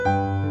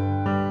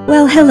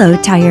Well, hello,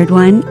 tired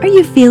one. Are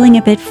you feeling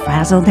a bit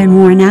frazzled and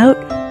worn out?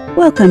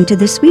 Welcome to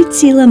the Sweet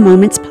Selah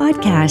Moments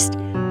podcast.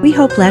 We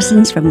hope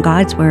lessons from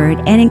God's Word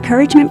and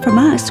encouragement from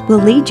us will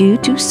lead you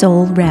to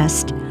soul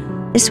rest.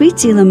 The Sweet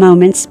Selah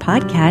Moments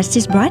podcast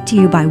is brought to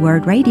you by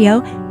Word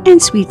Radio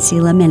and Sweet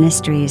Selah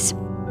Ministries.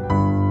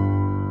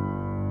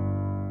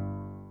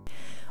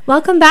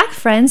 Welcome back,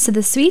 friends, to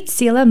the Sweet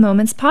Selah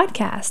Moments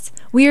podcast.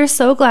 We are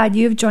so glad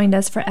you have joined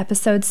us for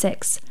episode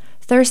 6,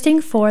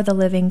 Thirsting for the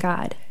Living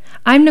God.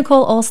 I'm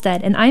Nicole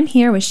Olstead, and I'm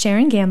here with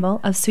Sharon Gamble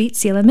of Sweet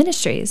Selah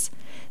Ministries.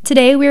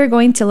 Today, we are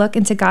going to look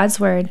into God's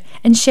Word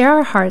and share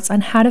our hearts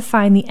on how to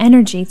find the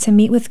energy to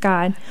meet with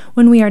God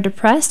when we are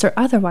depressed or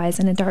otherwise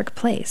in a dark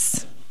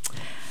place.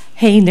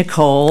 Hey,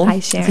 Nicole. Hi,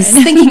 Sharon. I was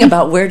thinking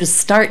about where to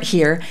start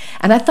here,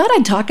 and I thought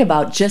I'd talk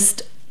about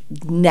just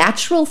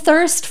natural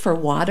thirst for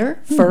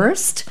water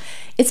first.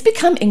 It's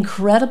become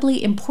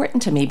incredibly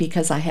important to me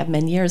because I have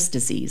Meniere's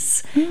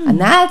disease.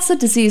 And that's a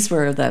disease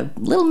where the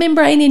little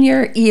membrane in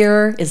your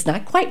ear is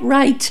not quite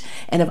right.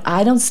 And if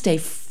I don't stay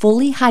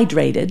fully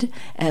hydrated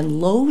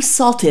and low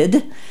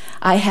salted,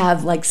 I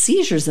have like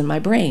seizures in my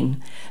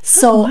brain.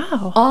 So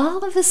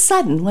all of a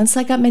sudden, once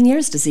I got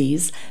Meniere's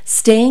disease,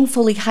 staying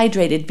fully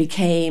hydrated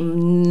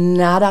became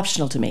not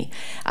optional to me.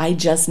 I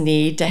just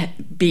need to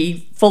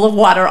be full of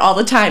water all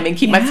the time and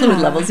keep my fluid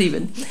levels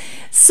even.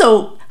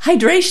 So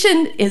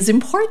hydration is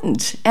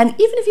important. And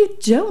even if you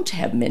don't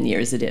have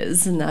Meniere's, it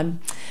is. And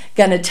I'm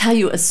going to tell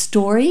you a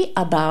story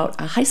about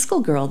a high school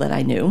girl that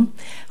I knew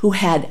who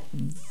had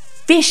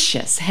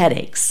vicious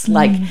headaches,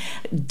 like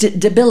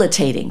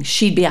debilitating.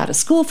 She'd be out of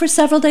school for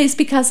several days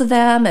because of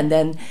them, and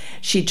then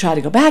she'd try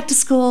to go back to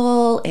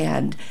school,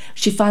 and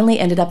she finally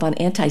ended up on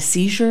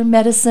anti-seizure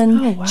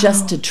medicine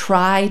just to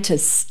try to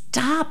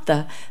stop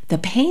the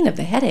pain of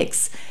the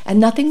headaches, and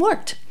nothing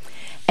worked.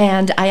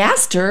 And I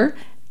asked her,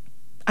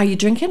 are you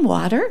drinking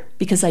water?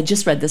 Because I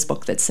just read this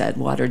book that said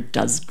water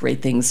does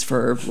great things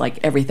for like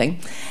everything.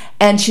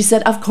 And she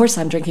said, of course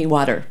I'm drinking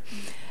water.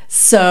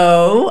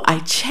 So I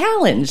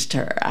challenged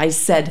her. I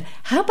said,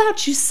 how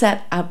about you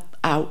set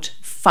out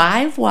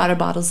 5 water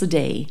bottles a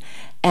day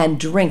and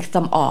drink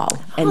them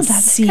all and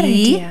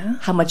see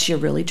how much you're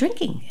really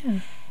drinking. Yeah.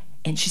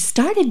 And she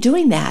started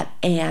doing that,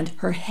 and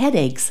her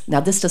headaches, now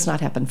this does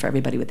not happen for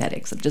everybody with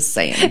headaches, I'm just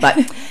saying, but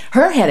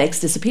her headaches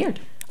disappeared.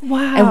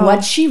 Wow. And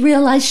what she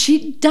realized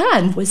she'd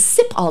done was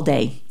sip all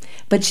day.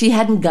 But she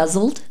hadn't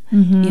guzzled.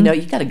 You know,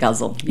 you got to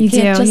guzzle. You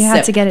can't do. just You have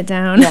sip. to get it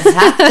down. You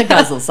have to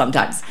guzzle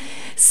sometimes.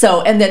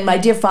 So, and then my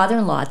dear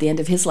father-in-law at the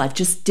end of his life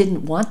just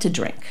didn't want to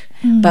drink.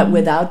 But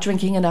without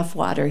drinking enough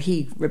water,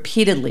 he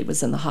repeatedly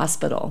was in the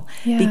hospital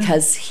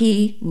because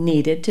he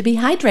needed to be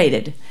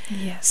hydrated.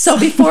 Yes. So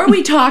before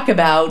we talk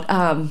about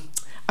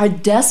our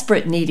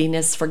desperate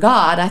neediness for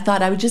God, I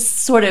thought I would just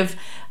sort of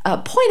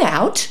point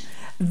out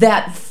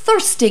that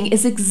thirsting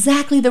is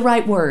exactly the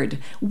right word.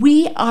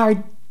 We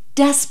are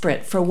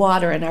desperate for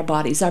water in our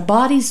bodies. Our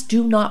bodies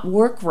do not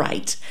work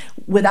right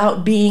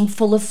without being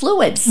full of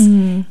fluids.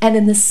 And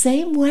in the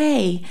same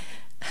way,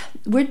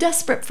 we're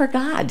desperate for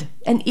God.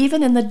 And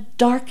even in the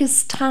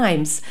darkest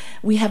times,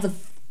 we have a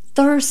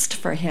thirst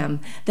for Him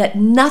that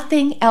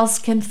nothing else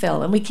can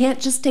fill. And we can't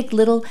just take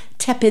little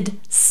tepid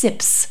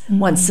sips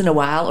once in a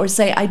while or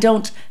say, I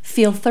don't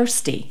feel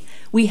thirsty.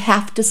 We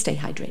have to stay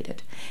hydrated.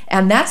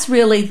 And that's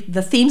really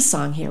the theme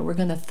song here. We're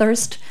going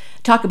to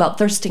talk about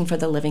thirsting for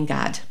the living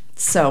God.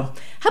 So,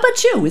 how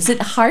about you? Is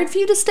it hard for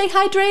you to stay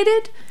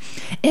hydrated?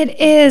 It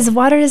is.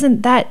 Water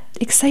isn't that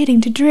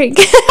exciting to drink.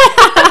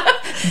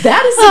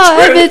 That is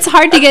the truth. It's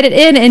hard to get it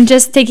in and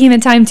just taking the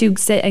time to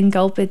sit and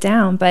gulp it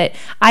down. But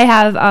I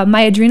have,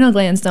 my adrenal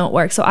glands don't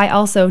work, so I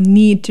also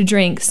need to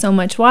drink so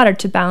much water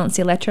to balance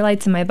the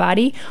electrolytes in my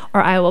body,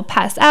 or I will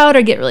pass out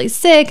or get really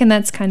sick, and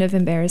that's kind of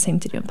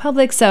embarrassing to do in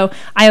public. So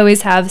I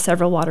always have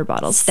several water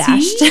bottles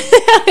stashed.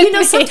 You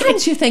know,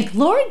 sometimes you think,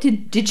 Lord,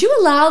 did you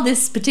allow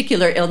this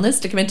particular illness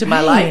to come into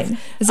my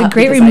life? It's a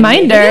great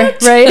reminder,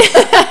 right?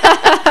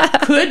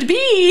 Could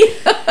be.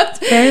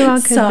 Very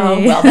well could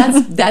be. Well,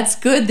 that's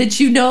good that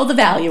you know the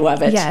value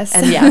of it. Yes.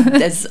 And yeah,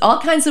 there's all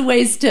kinds of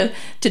ways to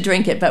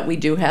drink it, but we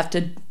do have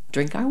to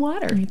drink our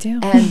water. We do.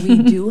 And we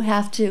do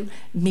have to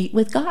meet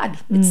with God.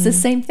 It's the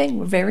same thing.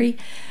 We're very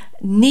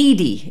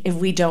needy if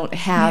we don't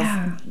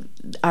have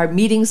our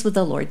meetings with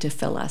the Lord to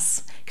fill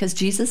us, because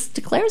Jesus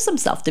declares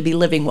Himself to be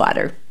living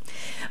water.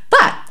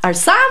 But our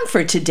psalm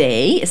for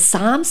today is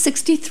Psalm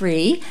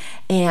 63,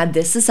 and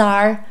this is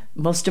our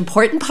most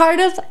important part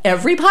of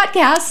every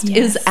podcast,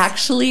 is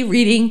actually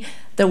reading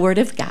the Word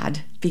of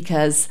God,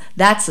 because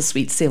that's a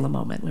Sweet Selah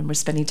moment when we're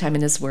spending time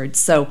in His Word.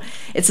 So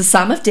it's a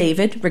Psalm of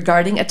David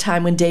regarding a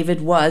time when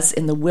David was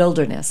in the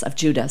wilderness of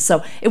Judah.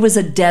 So it was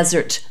a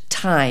desert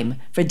time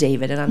for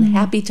David, an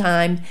unhappy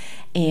time,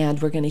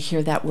 and we're going to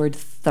hear that word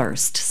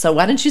thirst. So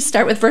why don't you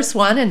start with verse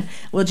 1, and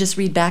we'll just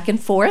read back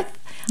and forth.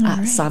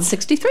 Psalm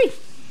 63.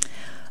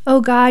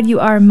 O God, you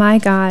are my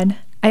God.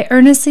 I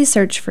earnestly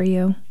search for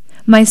you.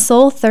 My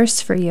soul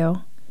thirsts for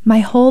you. My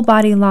whole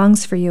body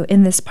longs for you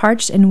in this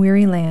parched and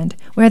weary land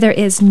where there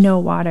is no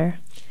water.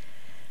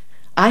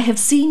 I have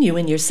seen you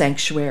in your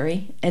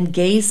sanctuary and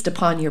gazed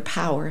upon your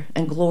power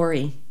and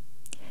glory.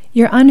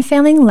 Your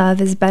unfailing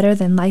love is better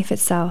than life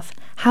itself.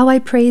 How I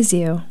praise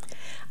you.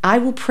 I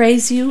will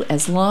praise you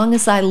as long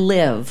as I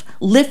live,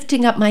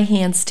 lifting up my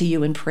hands to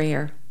you in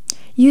prayer.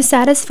 You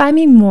satisfy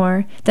me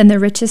more than the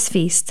richest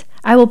feast.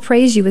 I will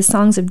praise you with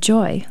songs of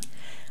joy.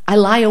 I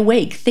lie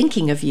awake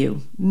thinking of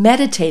you,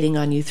 meditating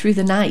on you through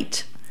the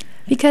night.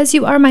 Because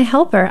you are my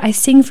helper, I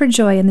sing for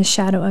joy in the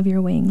shadow of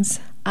your wings.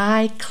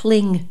 I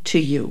cling to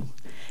you.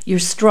 Your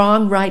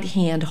strong right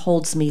hand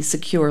holds me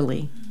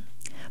securely.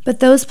 But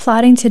those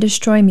plotting to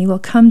destroy me will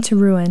come to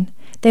ruin.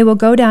 They will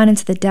go down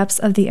into the depths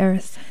of the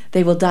earth.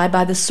 They will die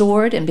by the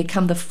sword and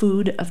become the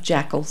food of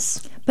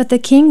jackals. But the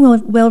king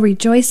will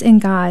rejoice in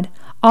God.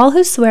 All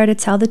who swear to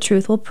tell the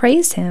truth will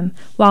praise him,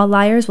 while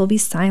liars will be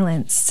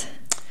silenced.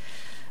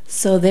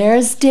 So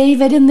there's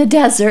David in the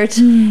desert,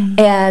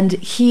 and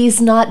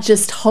he's not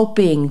just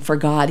hoping for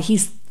God.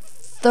 He's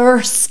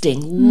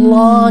thirsting,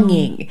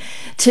 longing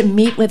to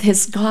meet with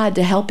his God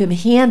to help him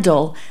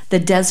handle the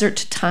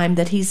desert time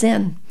that he's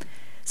in.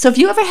 So have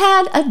you ever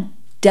had a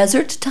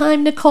desert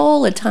time,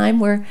 Nicole, a time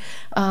where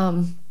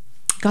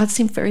God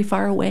seemed very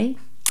far away?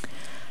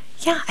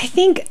 Yeah, I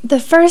think the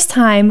first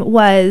time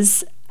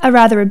was a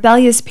rather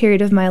rebellious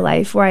period of my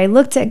life where I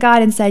looked at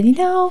God and said,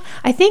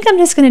 I think I'm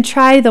just going to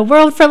try the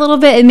world for a little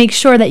bit and make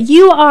sure that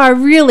you are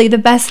really the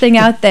best thing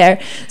out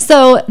there.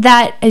 So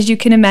that, as you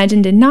can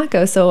imagine, did not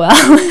go so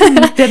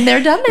well. Been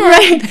there, done that.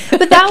 Right.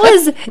 But that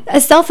was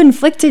a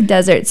self-inflicted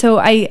desert. So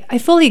I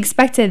fully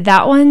expected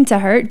that one to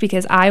hurt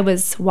because I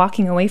was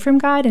walking away from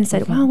God and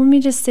said, well, let me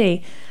just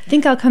see. I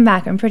think I'll come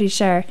back. I'm pretty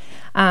sure.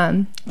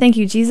 Thank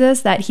you,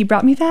 Jesus, that he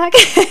brought me back.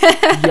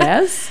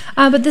 Yes.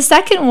 But the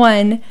second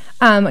one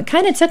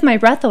kind of took my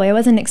breath away. I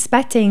wasn't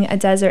expecting a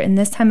desert in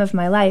this time of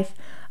my life.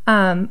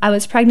 I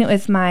was pregnant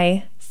with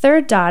my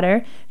third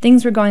daughter.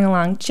 Things were going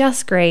along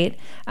just great.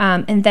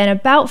 And then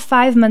about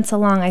 5 months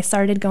along, I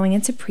started going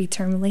into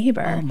preterm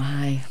labor. Oh,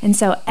 my. And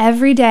so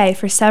every day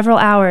for several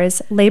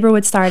hours, labor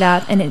would start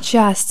up, and it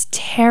just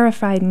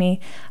terrified me.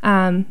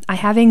 I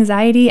have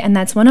anxiety, and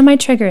that's one of my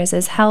triggers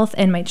is health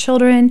and my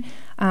children.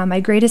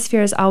 My greatest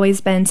fear has always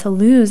been to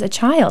lose a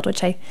child,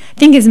 which I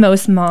think is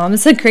most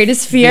moms'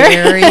 greatest fear.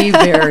 Very,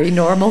 very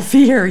normal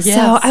fear, yes.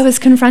 So I was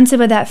confronted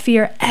with that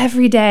fear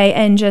every day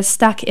and just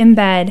stuck in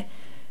bed,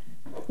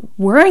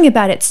 worrying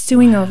about it,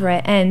 stewing over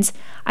it. And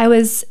I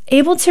was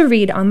able to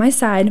read on my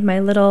side my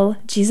little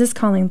Jesus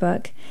Calling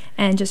book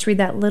and just read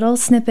that little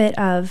snippet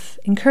of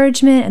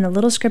encouragement and a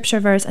little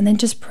scripture verse, and then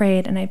just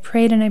prayed, and I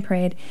prayed, and I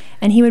prayed.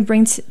 And he would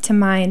bring to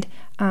mind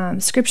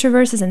scripture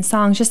verses and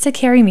songs just to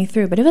carry me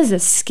through. But it was a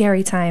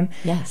scary time.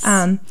 Yes.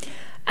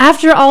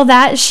 After all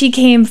that, she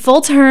came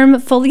full term,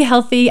 fully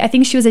healthy. I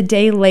think she was a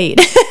day late.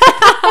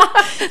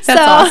 That's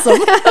awesome.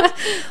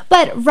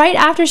 But right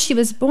after she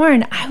was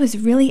born, I was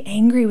really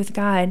angry with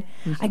God.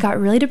 I got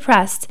really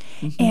depressed,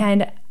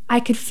 and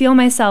I could feel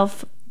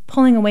myself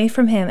pulling away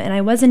from him, and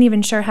I wasn't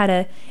even sure how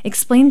to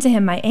explain to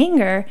him my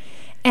anger.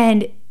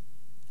 And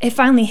it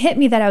finally hit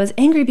me that I was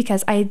angry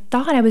because I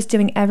thought I was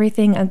doing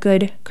everything a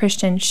good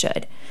Christian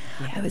should.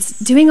 Yes. I was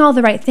doing all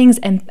the right things,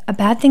 and a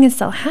bad thing had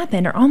still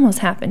happened or almost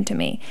happened to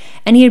me.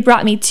 And he had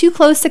brought me too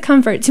close to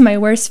comfort to my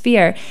worst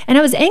fear. And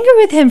I was angry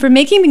with him for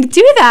making me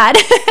do that.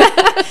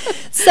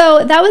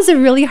 So that was a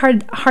really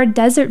hard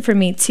desert for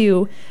me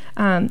to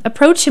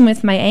approach him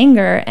with my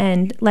anger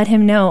and let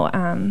him know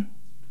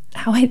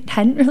how I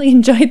hadn't really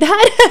enjoyed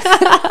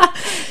that.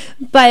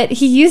 But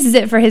he uses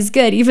it for his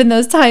good, even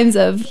those times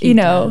of,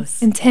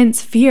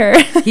 intense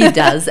fear. He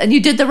does. And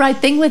you did the right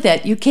thing with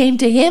it. You came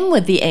to him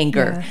with the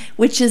anger,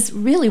 which is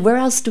really, where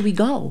else do we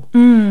go?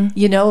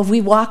 If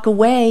we walk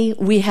away,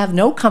 we have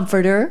no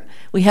comforter.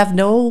 We have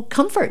no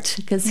comfort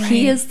because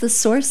he is the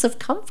source of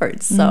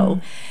comfort.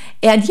 So,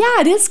 and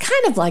it is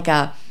kind of like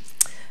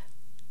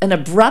an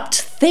abrupt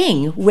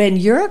thing when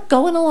you're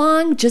going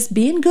along just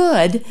being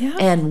good,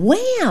 and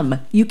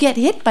wham, you get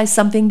hit by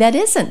something that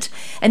isn't.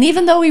 And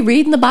even though we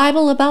read in the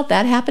Bible about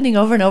that happening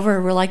over and over,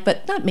 we're like,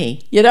 but not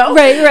me,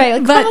 Right.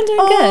 Like, but, I'm doing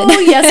good. Oh,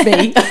 yes,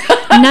 me.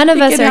 None of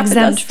us are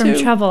exempt from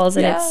troubles,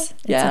 and it's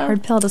a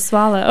hard pill to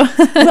swallow.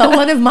 Well,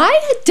 one of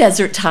my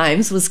desert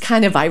times was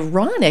kind of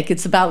ironic.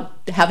 It's about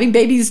having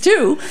babies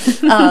too.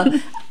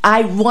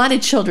 I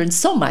wanted children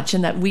so much,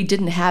 and that we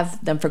didn't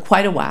have them for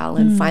quite a while.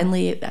 And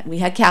finally, we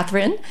had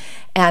Catherine.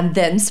 And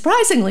then,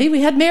 surprisingly,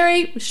 we had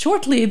Mary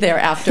shortly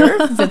thereafter,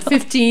 with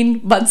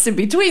 15 months in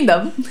between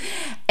them.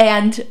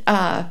 And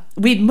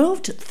we'd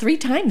moved 3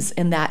 times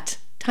in that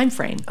time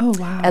frame. Oh,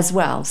 wow. As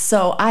well.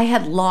 So I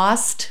had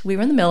lost, we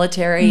were in the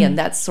military, and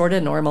that's sort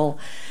of normal.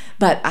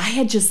 But I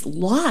had just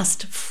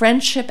lost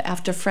friendship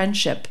after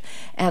friendship,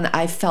 and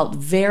I felt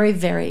very,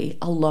 very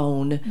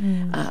alone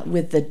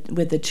with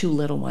the 2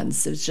 little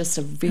ones. It was just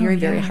a very,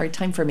 very hard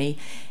time for me.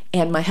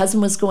 And my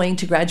husband was going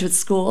to graduate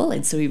school,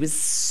 and so he was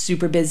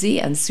super busy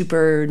and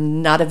super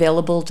not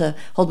available to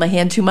hold my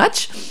hand too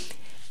much.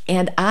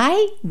 And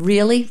I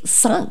really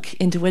sunk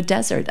into a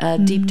desert, a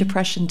deep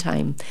depression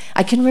time.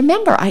 I can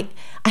remember I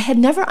had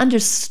never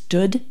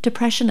understood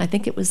depression. I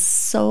think it was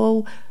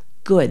so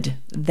good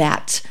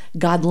that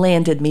God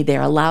landed me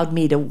there, allowed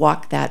me to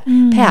walk that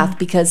path,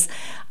 because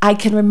I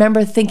can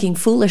remember thinking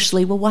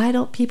foolishly, well, why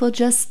don't people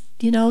just,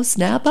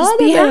 snap out of it?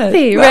 Be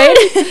happy,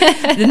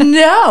 right?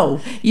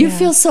 No, you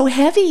feel so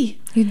heavy.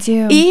 You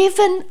do.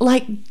 Even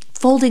like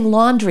folding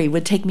laundry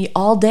would take me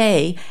all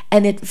day,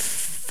 and it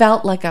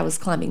felt like I was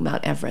climbing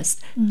Mount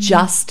Everest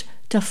just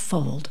to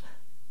fold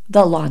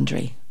the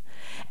laundry.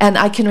 And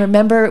I can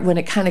remember when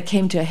it kind of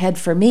came to a head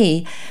for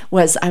me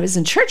was I was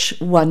in church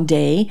one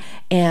day,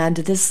 and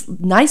this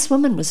nice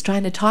woman was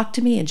trying to talk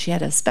to me, and she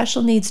had a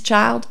special needs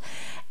child.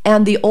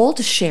 And the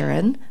old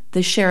Sharon,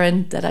 the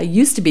Sharon that I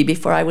used to be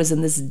before I was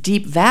in this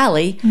deep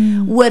valley,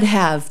 would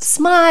have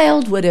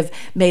smiled, would have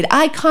made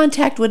eye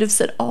contact, would have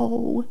said,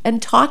 oh,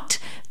 and talked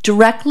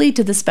directly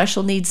to the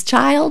special needs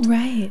child.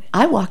 Right.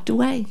 I walked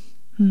away.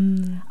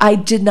 I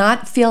did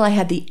not feel I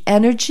had the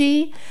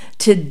energy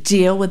to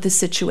deal with the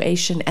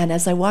situation. And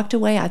as I walked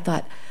away, I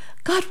thought,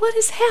 God, what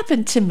has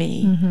happened to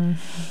me?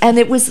 And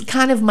it was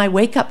kind of my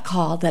wake-up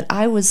call that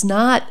I was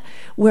not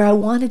where I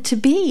wanted to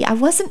be. I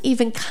wasn't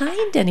even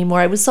kind anymore.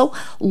 I was so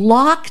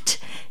locked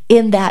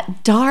in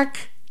that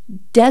dark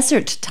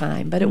desert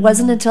time. But it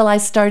wasn't until I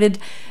started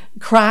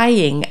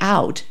crying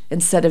out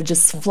instead of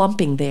just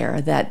flumping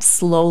there that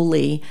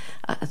slowly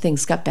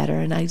things got better,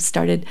 and I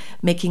started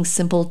making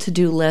simple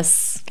to-do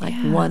lists, like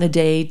 1 a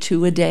day,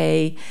 2 a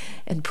day,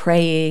 and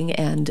praying,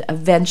 and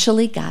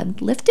eventually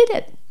God lifted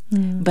it.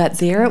 But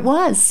there it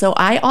was. So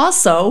I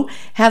also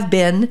have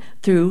been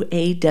through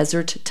a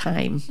desert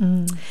time.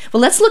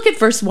 Well, let's look at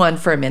verse 1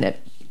 for a minute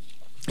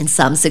in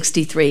Psalm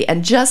 63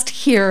 and just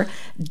hear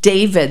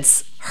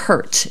David's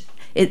hurt.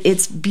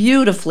 It's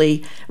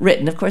beautifully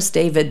written. Of course,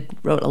 David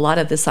wrote a lot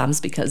of the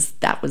Psalms because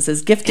that was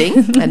his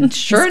gifting. And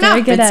sure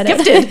enough, it's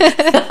gifted.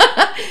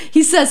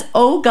 He says,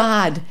 "Oh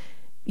God,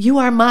 you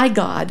are my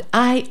God.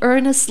 I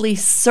earnestly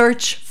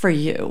search for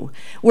you."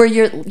 Where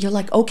you're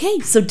like, okay,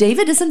 so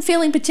David isn't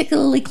feeling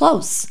particularly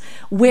close.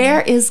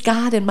 Where is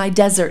God in my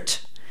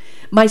desert?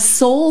 My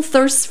soul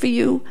thirsts for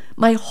you.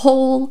 My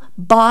whole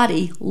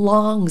body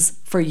longs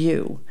for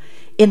you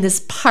in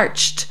this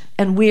parched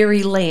and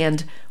weary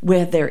land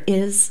where there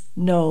is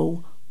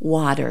no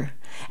water.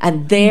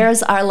 And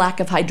there's our lack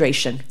of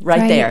hydration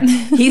right there.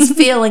 He's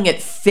feeling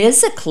it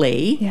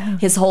physically.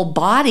 His whole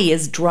body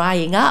is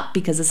drying up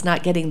because it's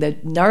not getting the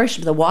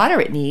nourishment, the water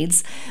it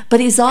needs. But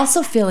he's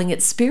also feeling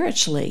it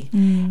spiritually.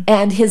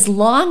 And his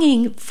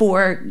longing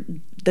for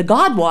the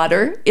God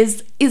water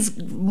is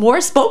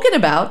more spoken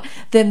about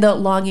than the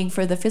longing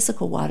for the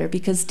physical water,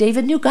 because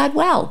David knew God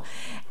well.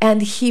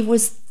 And he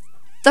was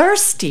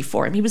thirsty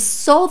for him. He was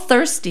so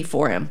thirsty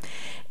for him.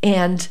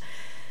 And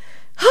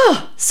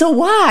so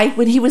why,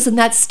 when he was in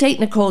that state,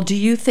 Nicole, do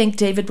you think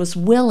David was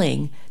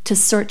willing to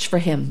search for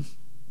him?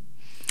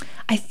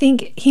 I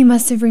think he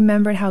must have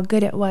remembered how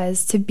good it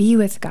was to be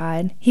with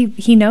God.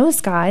 He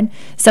knows God,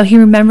 so he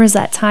remembers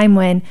that time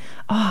when,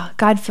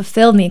 God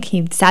fulfilled me.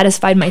 He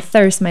satisfied my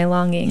thirst, my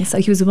longing. So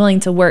he was willing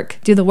to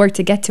do the work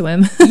to get to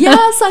him.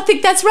 Yes, I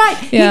think that's right.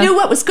 He knew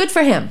what was good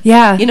for him.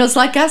 Yeah. It's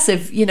like us.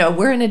 If,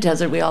 we're in a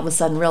desert, we all of a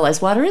sudden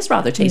realize water is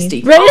rather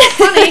tasty. Right.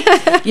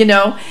 Oh,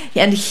 funny.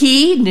 And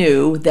he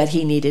knew that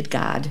he needed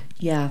God.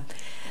 Yeah.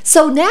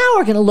 So now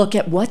we're going to look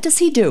at, what does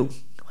he do?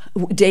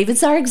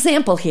 David's our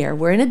example here.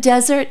 We're in a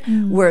desert.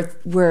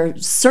 We're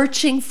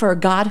searching for a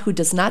God who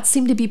does not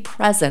seem to be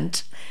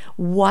present.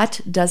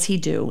 What does he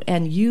do?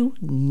 And you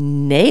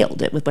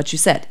nailed it with what you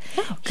said.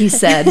 He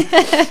said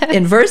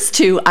in verse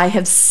 2, "I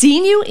have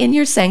seen you in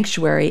your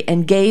sanctuary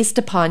and gazed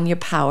upon your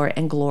power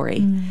and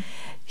glory."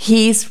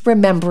 He's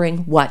remembering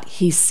what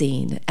he's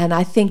seen. And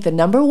I think the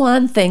number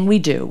one thing we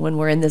do when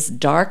we're in this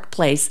dark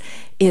place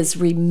is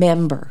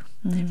remember.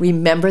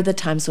 Remember the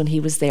times when he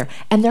was there.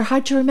 And they're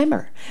hard to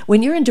remember.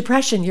 When you're in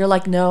depression, you're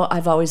like, no,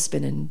 I've always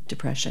been in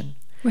depression.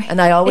 Right.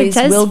 And I always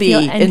will be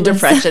in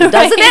depression,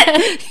 doesn't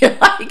it? You're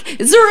like,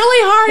 it's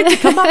really hard to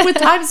come up with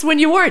times when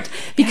you weren't,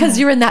 because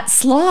you're in that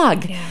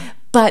slog.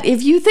 But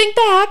if you think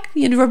back,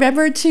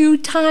 remember to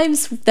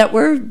times that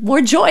were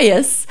more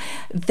joyous,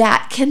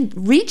 that can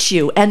reach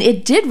you. And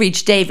it did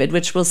reach David,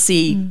 which we'll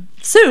see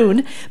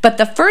soon. But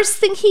the first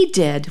thing he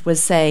did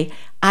was say,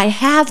 I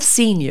have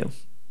seen you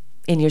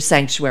in your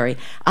sanctuary.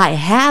 I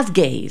have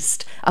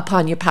gazed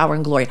upon your power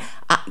and glory.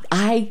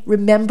 I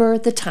remember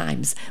the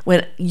times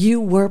when you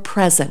were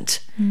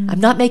present. I'm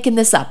not making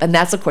this up. And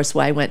that's, of course,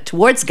 why I went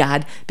towards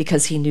God,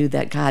 because he knew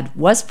that God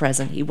was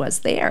present. He was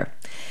there.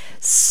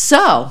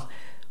 So,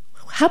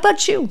 how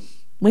about you?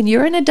 When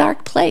you're in a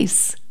dark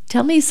place,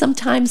 tell me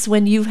sometimes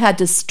when you've had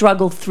to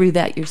struggle through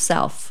that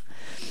yourself.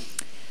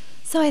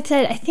 So I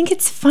think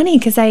it's funny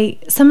because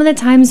some of the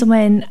times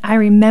when I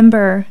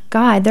remember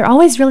God, they're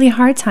always really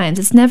hard times.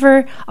 It's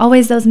never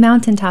always those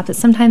mountaintops. It's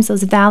sometimes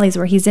those valleys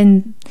where he's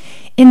in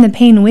the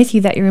pain with you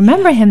that you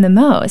remember him the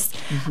most.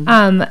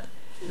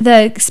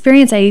 The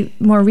experience I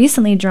more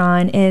recently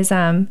drawn is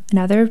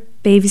another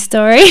baby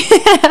story.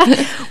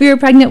 We were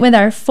pregnant with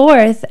our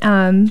fourth,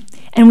 and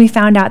and we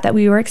found out that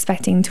we were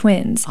expecting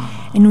twins.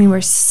 And we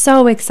were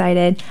so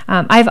excited.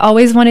 I've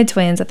always wanted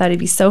twins. I thought it'd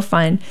be so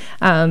fun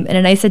and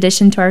a nice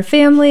addition to our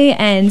family.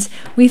 And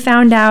we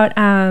found out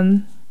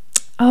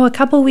a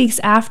couple weeks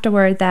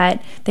afterward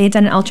that they had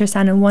done an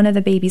ultrasound and one of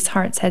the baby's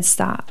hearts had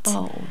stopped.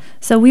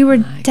 So we were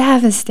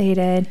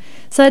devastated.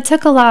 So it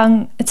took a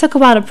while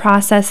to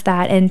process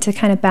that and to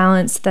kind of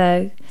balance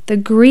the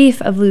grief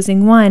of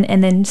losing one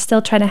and then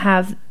still try to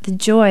have the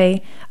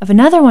joy of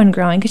another one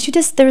growing,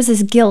 because there was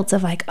this guilt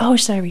of like, oh,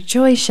 should I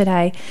rejoice? Should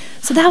I?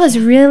 So that was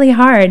really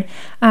hard.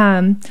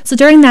 So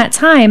during that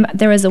time,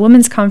 there was a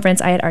women's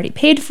conference I had already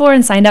paid for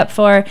and signed up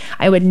for.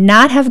 I would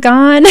not have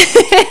gone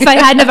if I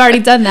hadn't have already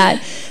done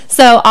that.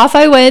 So off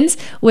I went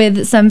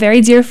with some very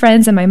dear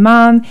friends and my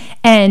mom,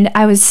 and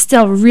I was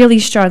still really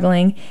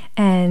struggling.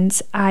 And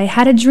I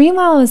had a dream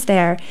while I was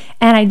there,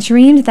 and I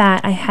dreamed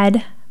that I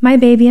had my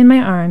baby in my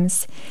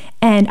arms,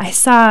 and I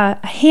saw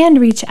a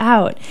hand reach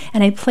out,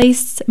 and I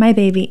placed my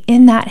baby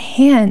in that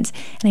hand,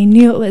 and I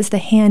knew it was the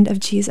hand of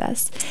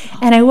Jesus.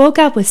 And I woke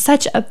up with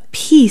such a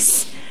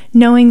peace,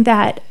 knowing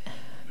that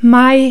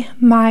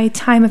my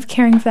time of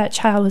caring for that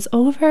child was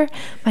over.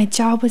 My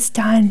job was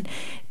done.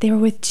 They were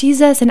with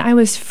Jesus, and I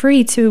was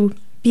free to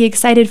be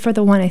excited for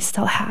the one I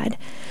still had.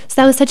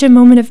 So that was such a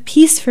moment of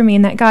peace for me,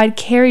 and that God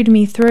carried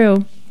me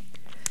through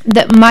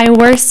that my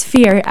worst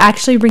fear,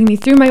 actually bring me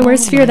through my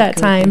worst fear that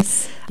time.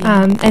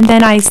 And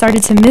then I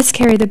started to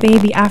miscarry the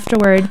baby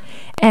afterward,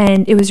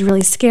 and it was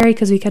really scary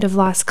because we could have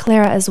lost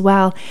Clara as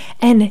well.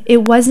 And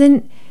it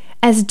wasn't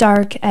as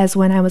dark as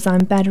when I was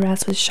on bed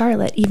rest with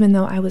Charlotte, even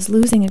though I was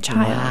losing a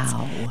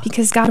child,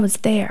 because God was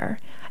there.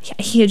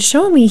 He had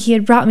shown me, he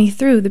had brought me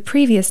through the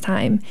previous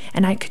time,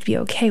 and I could be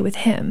okay with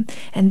him.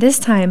 And this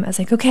time I was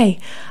like, okay,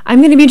 I'm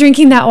going to be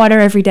drinking that water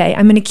every day.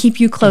 I'm going to keep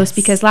you close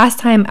because last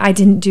time I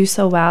didn't do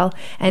so well,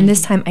 and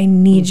this time I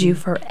need you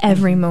for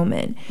every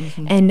moment.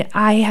 And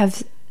I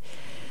have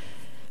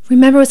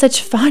remember with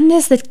such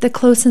fondness the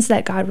closeness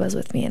that God was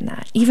with me in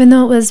that. Even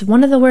though it was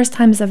one of the worst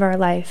times of our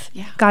life,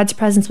 God's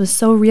presence was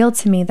so real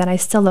to me that I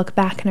still look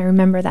back and I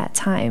remember that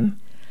time.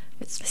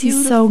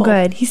 He's so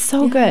good. He's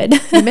so good.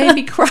 You made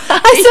me cry.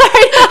 I'm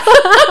sorry.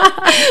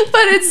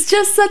 But it's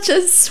just such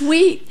a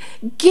sweet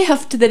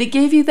gift that he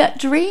gave you that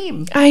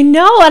dream. I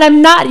know, and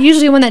I'm not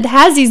usually one that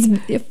has these,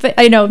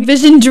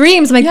 vision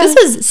dreams. I'm like, this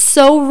is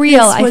so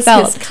real. This was I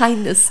felt his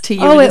kindness to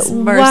you, his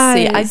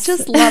mercy. Was. I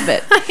just love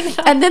it.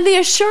 And then the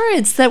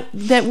assurance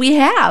that we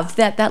have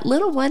that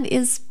little one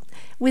is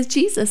with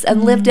Jesus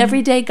and lived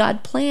every day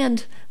God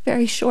planned,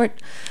 very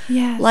short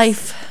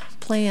life.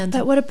 Planned.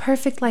 But what a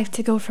perfect life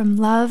to go from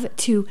love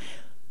to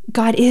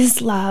God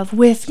is love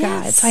with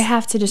God. So I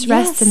have to just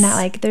rest in that.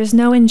 Like, there's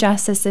no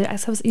injustice. I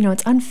suppose,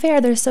 it's unfair.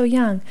 They're so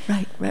young.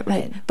 Right.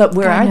 But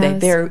where are they?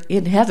 They're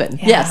in heaven.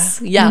 Yes.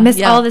 Yeah. We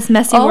miss all this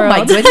messy world. Oh,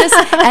 my goodness.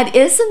 And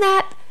isn't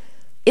that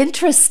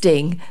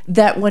interesting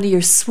that one of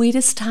your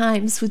sweetest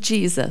times with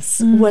Jesus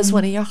was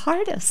one of your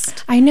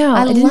hardest? I know.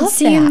 I love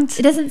that.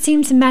 It doesn't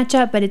seem to match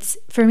up, but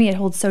for me, it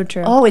holds so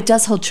true. Oh, it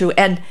does hold true.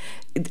 And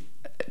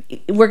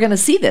we're going to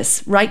see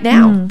this right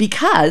now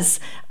because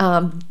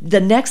the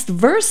next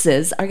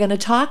verses are going to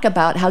talk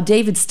about how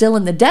David, still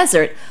in the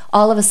desert,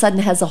 all of a sudden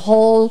has a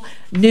whole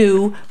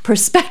new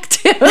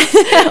perspective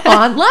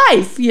on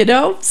life,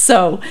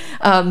 So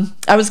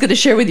I was going to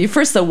share with you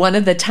first, though, one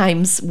of the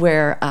times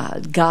where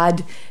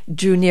God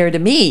drew near to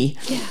me.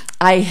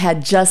 I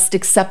had just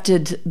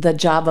accepted the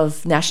job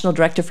of National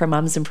Director for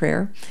Moms in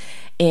Prayer.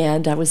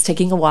 And I was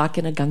taking a walk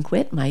in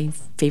Ogunquit, my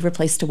favorite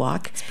place to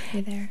walk,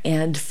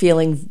 and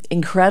feeling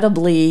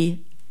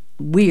incredibly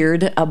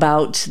weird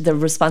about the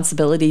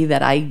responsibility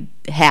that I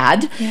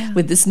had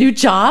with this new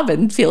job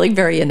and feeling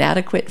very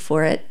inadequate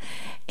for it.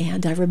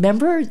 And I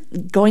remember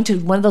going to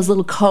one of those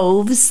little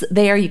coves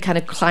there. You kind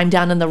of climb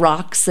down in the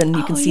rocks and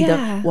you can see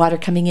the water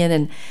coming in.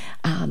 And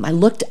I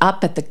looked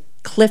up at the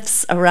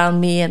cliffs around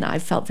me and I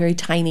felt very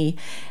tiny.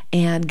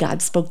 And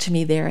God spoke to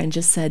me there and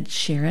just said,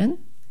 Sharon,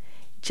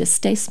 just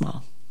stay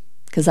small.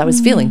 Because I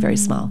was feeling very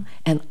small,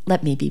 and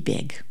let me be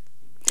big.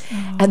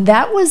 And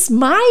that was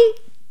my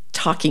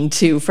talking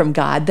to from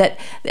God,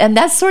 and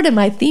that's sort of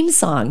my theme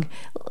song.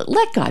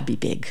 Let God be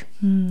big.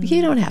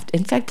 You don't have to.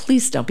 In fact,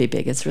 please don't be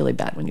big. It's really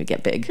bad when you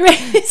get big.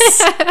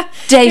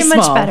 Stay You're small.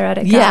 Much better at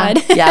it,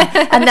 God.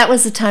 Yeah. And that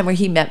was the time where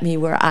he met me,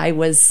 where I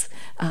was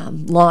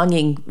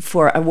longing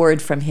for a word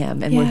from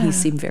him, and where he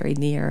seemed very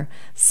near.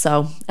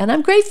 So, and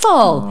I'm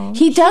grateful.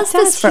 He does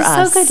this for us.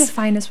 He's so good to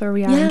find us where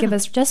we are and give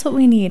us just what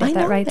we need at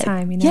that right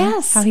time.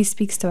 Yes. How he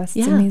speaks to us.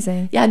 It's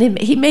amazing. Yeah, and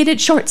he made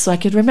it short so I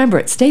could remember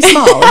it. Stay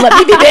small. Let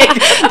me be big.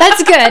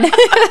 That's good.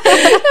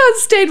 It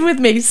stayed with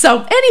me.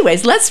 So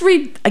anyways, let's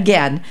read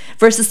again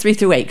verses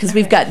 3-8, because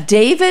we've got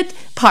David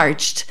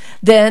parched,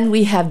 then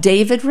we have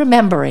David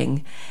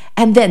remembering,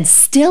 and then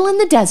still in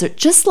the desert,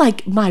 just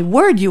like my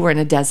word, you were in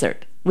a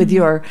desert with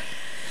your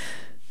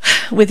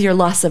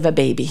loss of a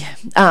baby.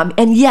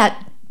 And yet,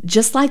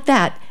 just like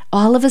that,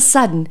 all of a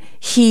sudden,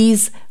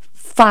 he's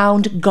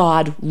found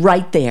God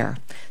right there.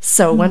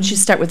 So why don't you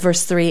start with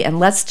verse 3, and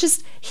let's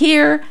just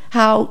hear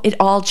how it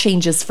all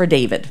changes for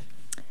David.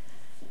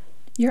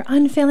 Your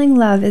unfailing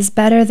love is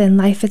better than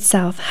life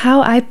itself.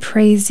 How I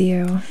praise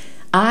you.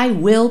 I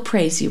will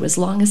praise you as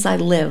long as I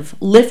live,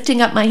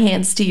 lifting up my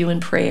hands to you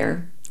in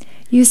prayer.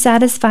 You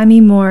satisfy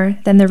me more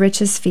than the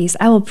richest feast.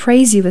 I will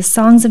praise you with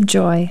songs of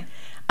joy.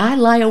 I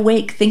lie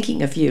awake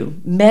thinking of you,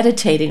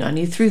 meditating on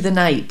you through the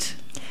night.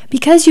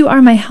 Because you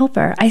are my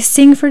helper, I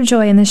sing for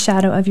joy in the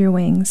shadow of your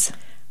wings.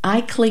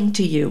 I cling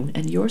to you,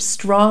 and your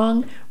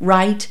strong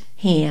right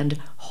hand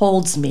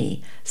holds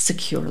me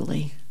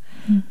securely.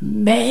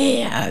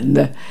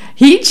 Man,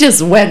 he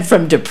just went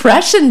from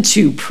depression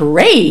to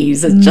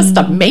praise. It's just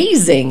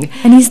amazing.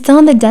 And he's still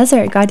in the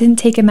desert. God didn't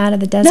take him out of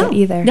the desert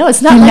either. No,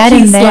 it's not He like met him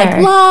he's there.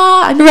 like,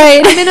 la, I'm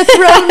in a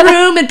throne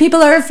room and people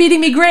are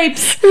feeding me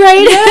grapes.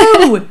 Right.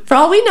 No, for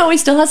all we know, he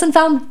still hasn't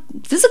found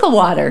physical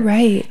water.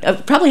 Right.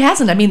 Probably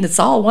hasn't. I mean, it's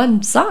all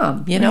one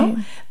psalm, you know.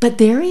 Right. But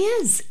there he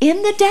is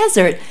in the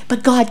desert.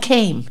 But God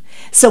came,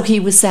 so he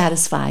was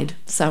satisfied.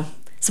 So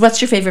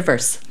what's your favorite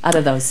verse out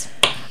of those?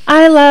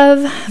 I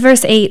love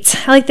verse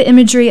 8. I like the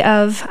imagery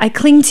of, I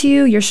cling to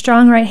you, your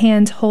strong right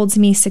hand holds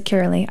me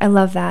securely. I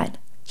love that.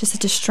 Just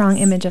such a strong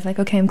image of like,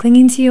 okay, I'm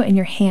clinging to you and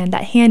your hand.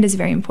 That hand is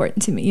very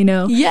important to me, you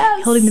know?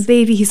 Yes. Holding the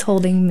baby, he's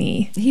holding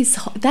me.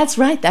 That's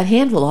right. That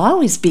hand will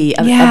always be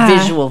a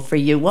visual for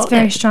you, won't It's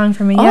very it? strong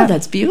for me, Oh, yeah.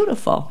 that's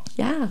beautiful.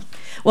 Yeah.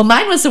 Well,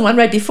 mine was the one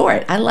right before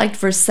it. I liked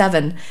verse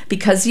 7.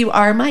 Because you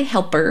are my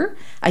helper,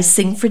 I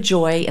sing for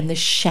joy in the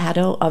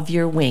shadow of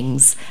your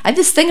wings. I have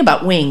this thing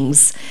about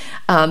wings.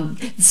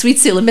 Sweet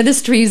Selah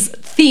Ministries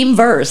theme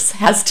verse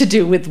has to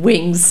do with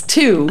wings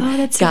too. Oh,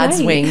 that's God's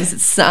right. wings.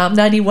 It's Psalm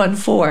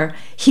 91:4.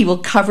 He will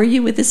cover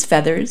you with his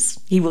feathers.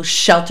 He will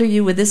shelter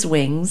you with his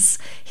wings.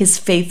 His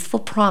faithful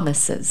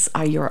promises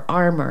are your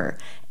armor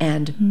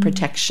and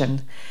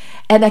protection.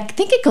 And I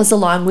think it goes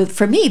along with,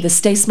 for me, the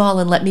stay small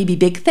and let me be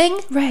big thing.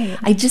 Right.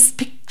 I just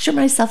picture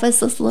myself as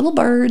this little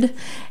bird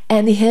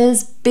and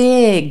his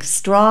big,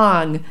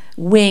 strong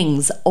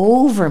wings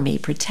over me,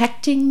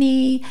 protecting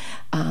me,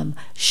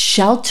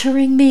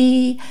 sheltering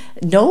me.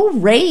 No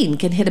rain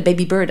can hit a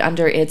baby bird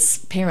under its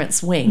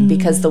parent's wing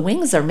because the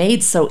wings are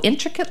made so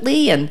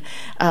intricately and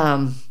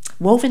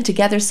woven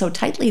together so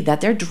tightly that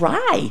they're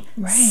dry.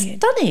 Right.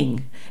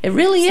 Stunning. It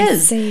really So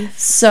is. safe.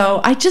 So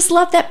I just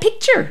love that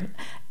picture.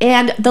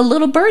 And the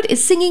little bird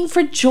is singing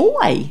for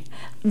joy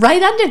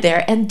right under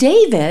there. And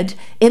David,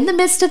 in the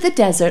midst of the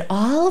desert,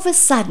 all of a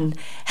sudden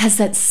has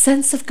that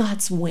sense of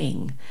God's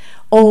wing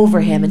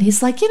over him. And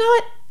he's like, you know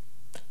what?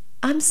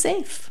 I'm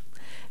safe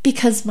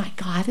because my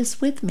God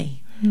is with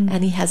me.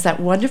 And he has that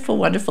wonderful,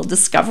 wonderful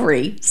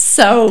discovery.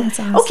 So, That's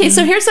awesome. okay,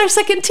 so here's our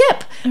second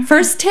tip.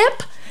 First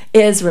tip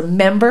is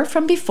remember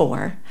from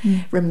before.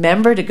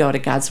 Remember to go to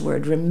God's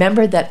word.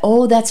 Remember that,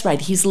 oh, that's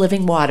right, he's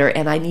living water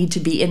and I need to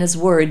be in his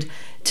word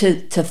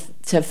to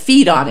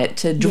feed on it,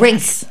 to drink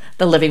Yes.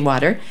 the living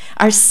water.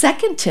 Our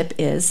second tip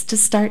is to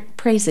start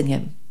praising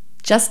him.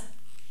 Just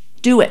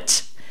do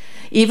it.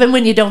 Even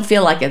when you don't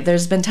feel like it.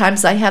 There's been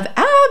times I have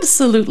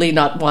absolutely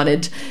not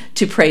wanted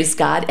to praise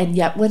God, and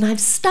yet when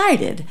I've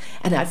started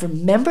and I've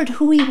remembered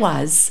who he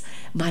was,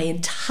 my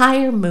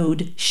entire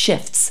mood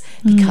shifts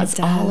because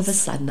it all of a does.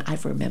 sudden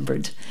I've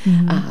remembered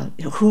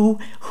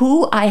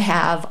who I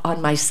have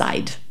on my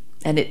side,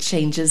 and it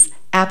changes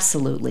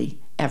absolutely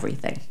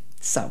everything.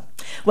 So,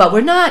 well,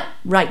 we're not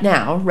right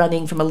now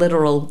running from a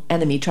literal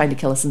enemy trying to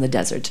kill us in the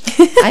desert.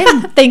 I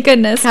am Thank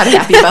goodness. kind of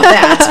happy about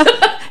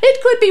that.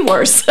 It could be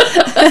worse.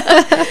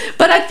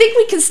 But I think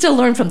we can still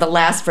learn from the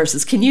last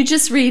verses. Can you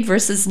just read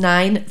verses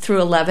 9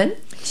 through 11?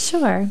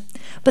 Sure.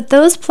 But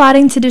those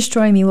plotting to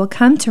destroy me will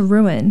come to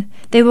ruin.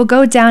 They will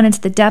go down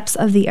into the depths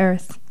of the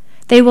earth.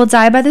 They will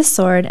die by the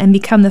sword and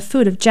become the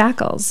food of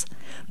jackals.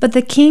 But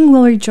the king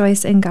will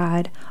rejoice in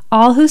God.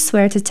 All who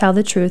swear to tell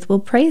the truth will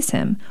praise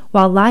him,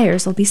 while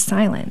liars will be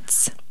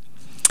silenced.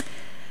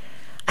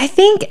 I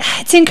think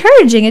it's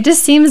encouraging. It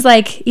just seems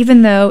like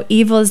even though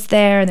evil is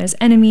there and there's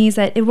enemies,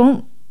 that it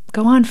won't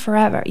go on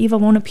forever. Evil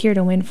won't appear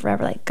to win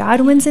forever. Like God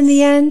wins in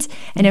the end.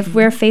 And if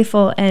we're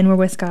faithful and we're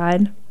with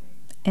God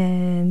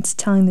and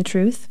telling the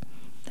truth,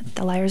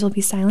 the liars will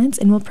be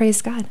silenced and we'll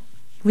praise God.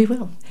 We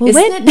will. We'll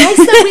Isn't win. it nice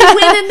that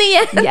we win in the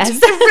end? Yes.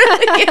 It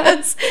really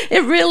is.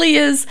 It really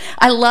is.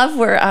 I love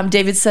where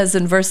David says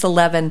in verse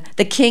 11,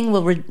 the king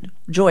will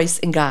rejoice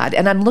in God.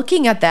 And I'm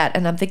looking at that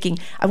and I'm thinking,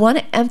 I want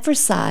to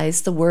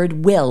emphasize the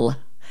word will.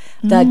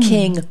 The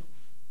king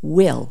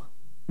will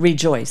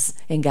rejoice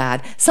in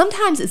God.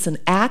 Sometimes it's an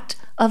act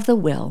of the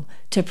will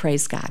to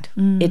praise God.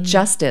 It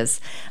just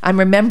is. I'm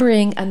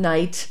remembering a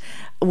night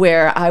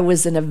where I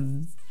was in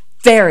a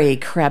very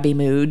crabby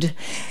mood.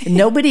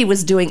 Nobody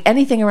was doing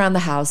anything around the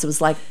house. It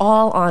was like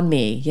all on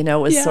me. You know,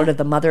 it was Yeah. sort of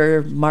the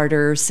mother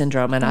martyr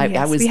syndrome. And I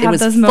Yes, was, we it have was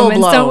those full moments,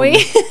 blown, don't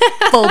we?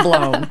 full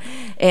blown.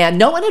 And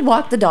no one had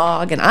walked the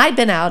dog, and I'd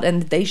been out,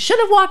 and they should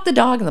have walked the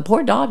dog, and the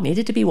poor dog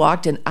needed to be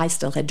walked, and I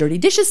still had dirty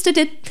dishes to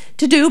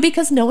do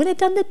because no one had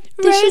done the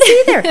dishes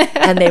either,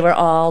 and they were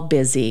all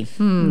busy.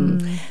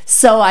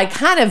 So I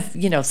kind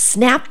of,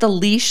 snapped the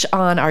leash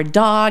on our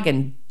dog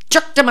and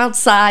jerked him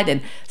outside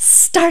and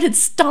started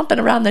stomping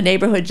around the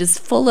neighborhood, just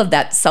full of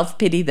that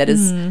self-pity that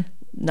is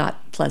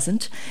not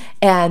pleasant.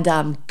 And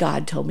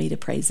God told me to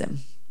praise him.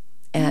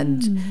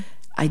 And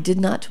I did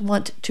not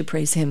want to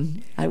praise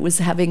him. I was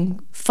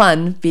having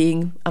fun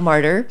being a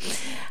martyr,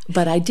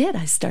 but I did.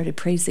 I started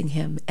praising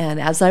him. And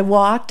as I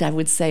walked, I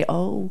would say,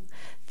 oh,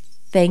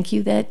 thank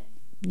you that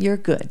you're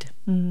good.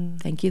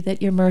 Thank you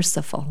that you're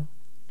merciful.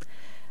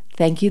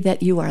 Thank you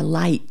that you are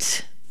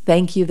light.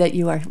 Thank you that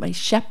you are my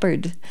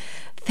shepherd.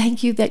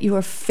 Thank you that you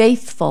are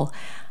faithful.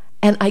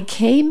 And I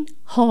came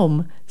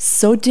home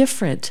so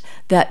different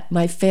that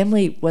my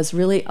family was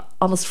really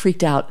almost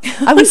freaked out.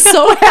 I was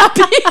so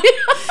happy.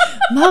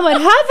 Mom,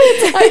 what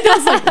happened? I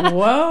was like,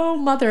 whoa,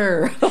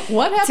 mother,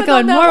 what happened to go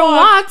on more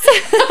walks.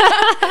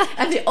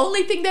 And the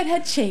only thing that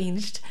had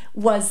changed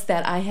was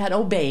that I had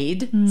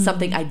obeyed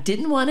something I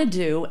didn't want to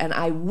do, and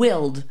I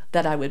willed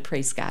that I would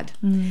praise God.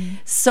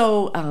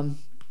 So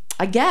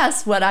I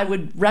guess what I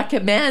would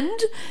recommend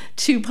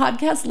to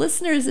podcast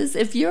listeners is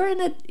if you're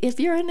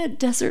in a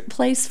desert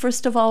place,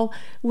 first of all,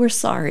 we're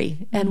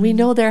sorry, and we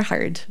know they're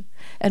hard,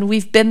 and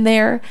we've been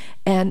there,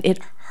 and it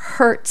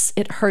hurts,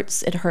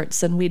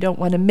 and we don't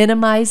want to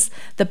minimize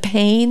the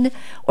pain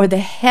or the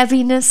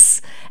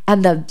heaviness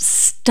and the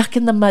stuck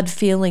in the mud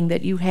feeling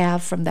that you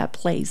have from that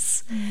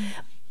place.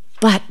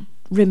 But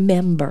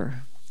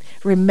remember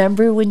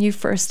when you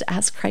first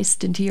asked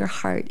Christ into your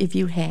heart, if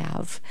you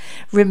have.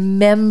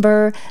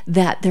 Remember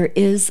that there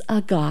is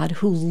a God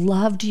who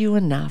loved you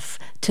enough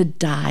to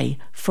die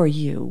for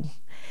you.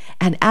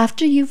 And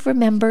after you've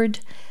remembered,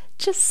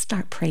 just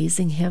start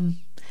praising him.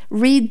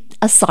 Read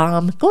a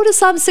psalm. Go to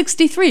Psalm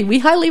 63. We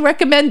highly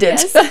recommend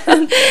it.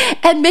 Yes.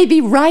 And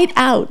maybe write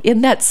out in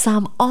that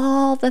psalm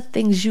all the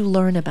things you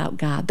learn about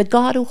God, the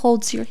God who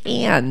holds your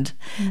hand,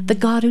 the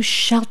God who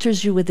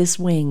shelters you with his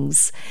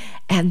wings,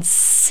 and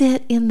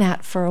sit in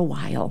that for a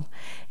while.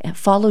 And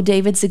follow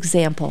David's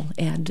example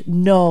and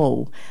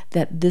know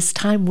that this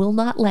time will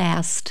not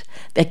last,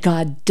 that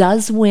God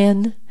does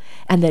win,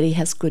 and that he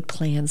has good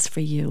plans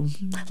for you.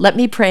 Let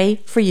me pray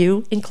for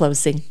you in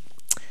closing.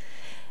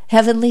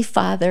 Heavenly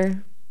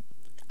Father,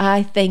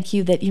 I thank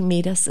you that you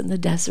meet us in the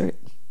desert.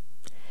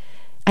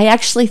 I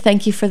actually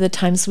thank you for the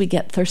times we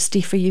get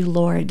thirsty for you,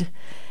 Lord,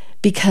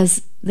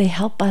 because they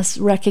help us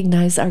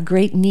recognize our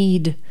great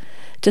need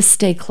to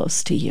stay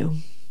close to you.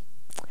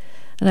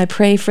 And I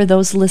pray for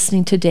those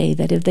listening today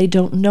that if they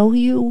don't know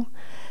you,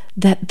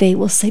 that they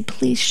will say,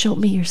 please show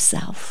me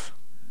yourself.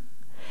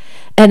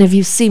 And if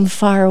you seem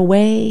far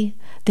away,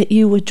 that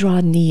you would draw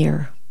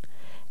near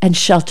and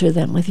shelter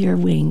them with your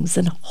wings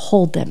and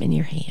hold them in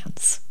your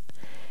hands.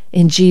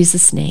 In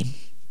Jesus' name,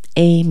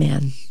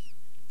 amen.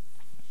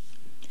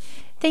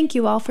 Thank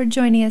you all for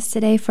joining us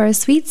today for a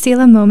Sweet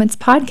Selah Moments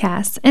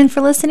podcast and for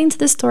listening to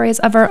the stories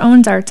of our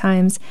own dark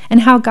times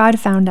and how God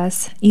found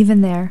us,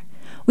 even there.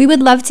 We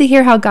would love to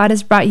hear how God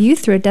has brought you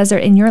through a desert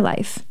in your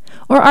life.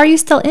 Or are you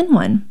still in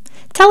one?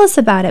 Tell us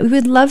about it. We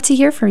would love to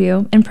hear from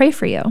you and pray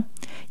for you.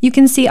 You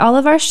can see all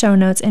of our show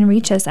notes and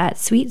reach us at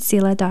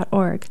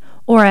sweetselah.org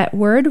or at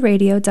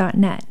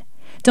wordradio.net.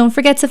 Don't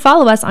forget to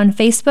follow us on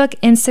Facebook,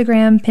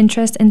 Instagram,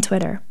 Pinterest, and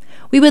Twitter.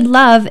 We would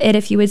love it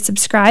if you would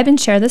subscribe and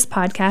share this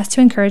podcast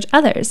to encourage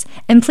others.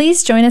 And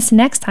please join us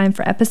next time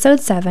for episode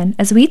 7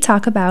 as we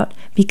talk about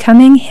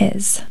becoming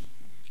His.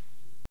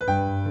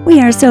 We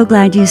are so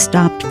glad you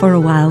stopped for a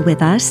while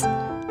with us.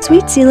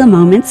 Sweet Selah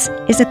Moments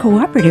is a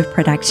cooperative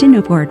production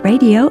of Word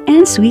Radio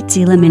and Sweet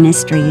Selah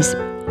Ministries.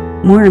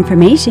 More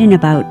information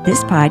about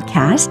this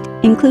podcast,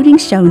 including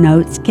show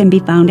notes, can be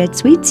found at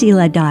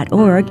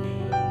sweetselah.org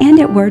and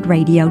at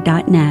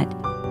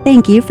wordradio.net.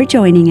 Thank you for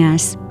joining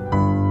us.